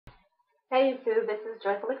Hey YouTube, this is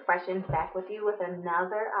Joyful Expressions back with you with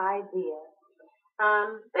another idea.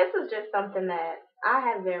 This is just something that I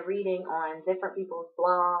have been reading on different people's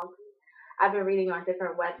blogs. I've been reading on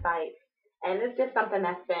different websites, and it's just something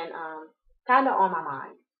that's been kind of on my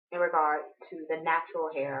mind in regard to the natural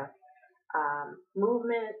hair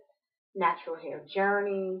movement, natural hair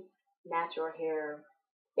journey, natural hair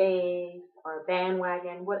phase or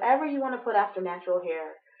bandwagon, whatever you want to put after natural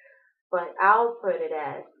hair, but I'll put it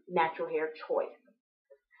as natural hair choice.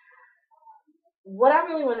 What I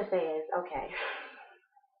really want to say is, okay,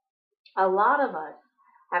 a lot of us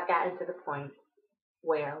have gotten to the point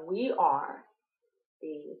where we are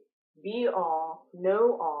the be all,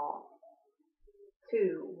 know all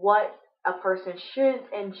to what a person should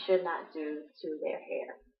and should not do to their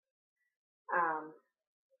hair. Um,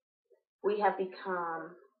 we have become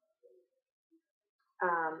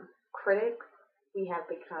critics. We have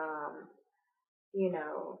become, you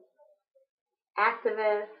know,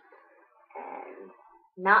 activists and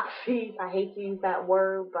Nazis. I hate to use that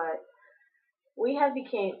word, but we have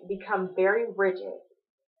become very rigid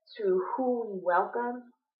to who we welcome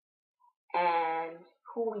and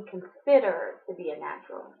who we consider to be a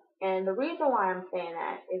natural. And the reason why I'm saying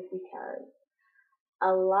that is because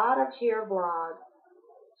a lot of hair blogs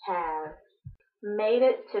have made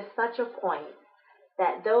it to such a point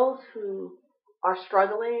that those who are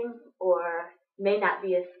struggling or may not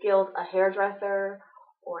be as skilled a hairdresser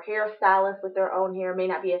or hairstylist with their own hair, may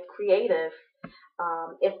not be as creative.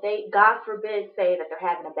 If they, God forbid, say that they're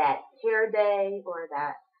having a bad hair day or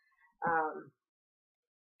that um,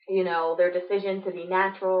 their decision to be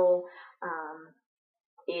natural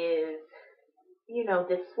is,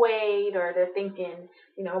 dissuade, or they're thinking,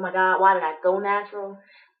 oh my God, why did I go natural?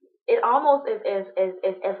 It almost is as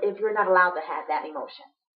if you're not allowed to have that emotion.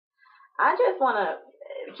 I just want to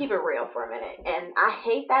keep it real for a minute. And I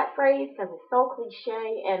hate that phrase because it's so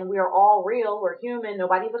cliche and we're all real. We're human.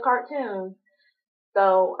 Nobody's a cartoon.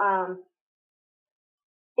 So,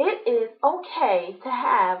 it is okay to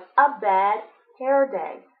have a bad hair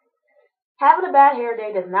day. Having a bad hair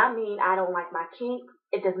day does not mean I don't like my kinks.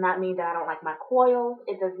 It does not mean that I don't like my coils.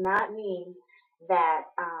 It does not mean that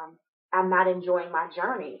I'm not enjoying my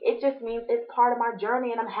journey. It just means it's part of my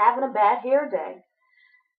journey and I'm having a bad hair day.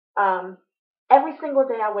 Um, every single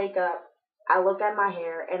day I wake up, I look at my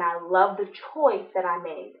hair and I love the choice that I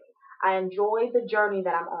made. I enjoy the journey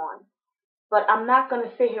that I'm on. But I'm not going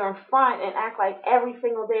to sit here in front and act like every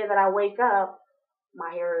single day that I wake up,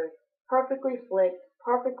 my hair is perfectly slicked,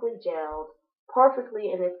 perfectly gelled,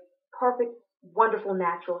 perfectly in its perfect, wonderful,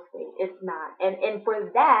 natural state. It's not. And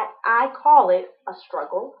for that, I call it a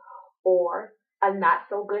struggle or a not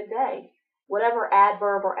so good day. Whatever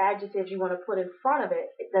adverb or adjective you want to put in front of it,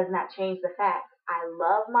 it does not change the fact. I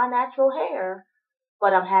love my natural hair,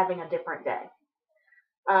 but I'm having a different day.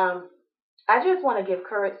 Um, I just want to give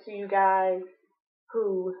courage to you guys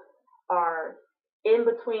who are in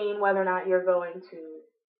between whether or not you're going to,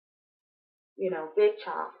 big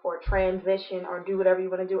chop or transition or do whatever you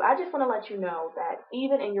want to do. I just want to let you know that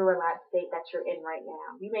even in your relaxed state that you're in right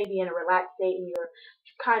now, you may be in a relaxed state and you're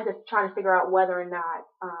kind of trying to figure out whether or not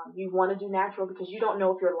you want to do natural because you don't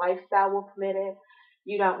know if your lifestyle will permit it.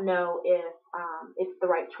 You don't know if it's the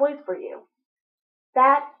right choice for you.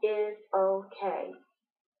 That is okay.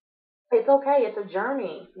 It's okay. It's a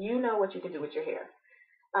journey. You know what you can do with your hair.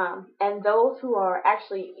 And those who are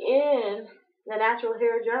actually in the natural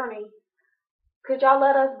hair journey, could y'all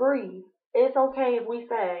let us breathe? It's okay if we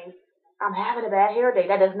say, I'm having a bad hair day.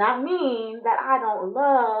 That does not mean that I don't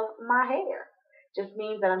love my hair. It just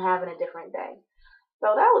means that I'm having a different day.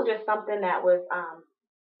 So that was just something that was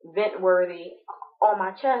vent worthy on my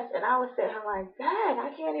chest. And I was sitting here like, dang, I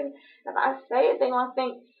can't even, if I say it, they're going to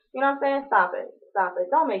think, you know what I'm saying? Stop it. Stop it.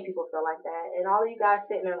 Don't make people feel like that. And all of you guys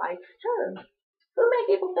sitting there like, sure, who make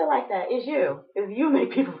people feel like that? It's you. It's you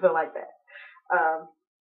make people feel like that. Um,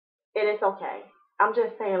 and it's okay. I'm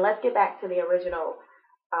just saying, let's get back to the original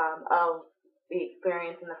of the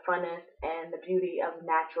experience and the funness and the beauty of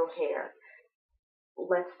natural hair.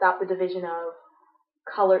 Let's stop the division of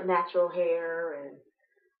colored natural hair and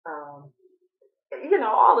um,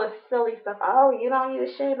 all the silly stuff. Oh, you don't need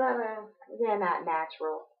to shave that. You're not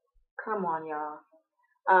natural. Come on, y'all.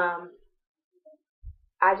 Um,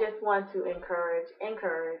 I just want to encourage,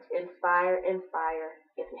 inspire.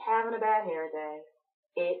 If you're having a bad hair day,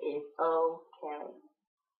 it is okay.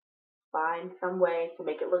 Find some way to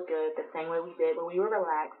make it look good the same way we did when we were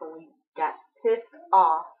relaxed, when we got pissed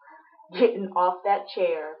off getting off that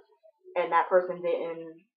chair and that person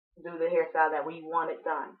didn't do the hairstyle that we wanted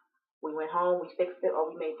done. We went home, we fixed it,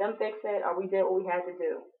 or we made them fix it, or we did what we had to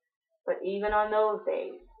do. But even on those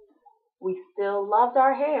days, We still loved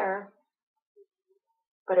our hair,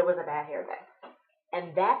 but it was a bad hair day.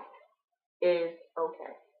 And that is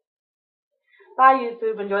okay. Bye,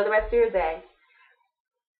 YouTube. Enjoy the rest of your day.